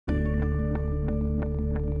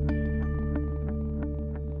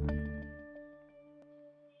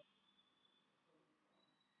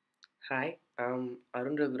Hi, I'm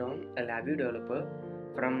Arun Raguram, a LabVIEW developer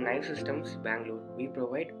from Nive Systems, Bangalore. We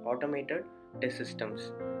provide automated test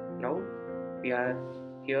systems. Now we are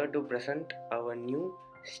here to present our new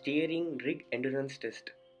steering rig endurance test.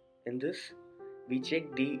 In this, we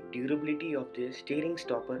check the durability of the steering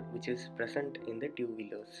stopper which is present in the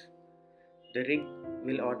two-wheelers. The rig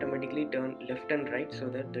will automatically turn left and right so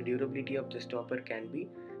that the durability of the stopper can be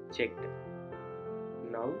checked.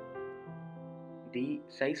 Now the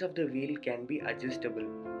size of the wheel can be adjustable.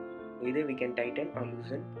 Either we can tighten or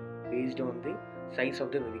loosen based on the size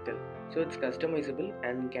of the vehicle. So it's customizable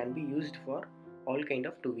and can be used for all kind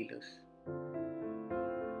of two-wheelers.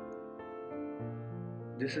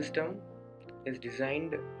 This system is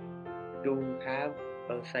designed to have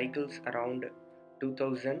cycles around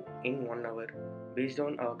 2000 in 1 hour. Based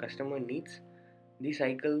on our customer needs, the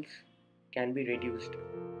cycles can be reduced.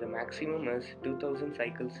 The maximum is 2000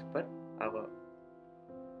 cycles per hour.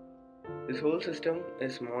 This whole system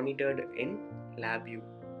is monitored in LabVIEW.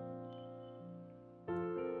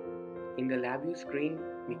 In the LabVIEW screen,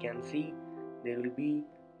 we can see there will be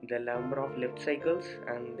the number of left cycles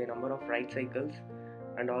and the number of right cycles,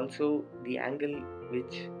 and also the angle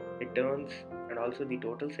which it turns, and also the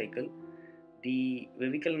total cycle. The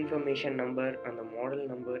vehicle information number and the model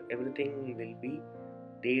number, everything will be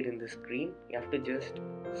there in the screen. You have to just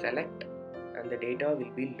select and the data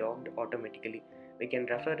will be logged automatically. We can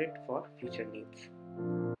refer it for future needs.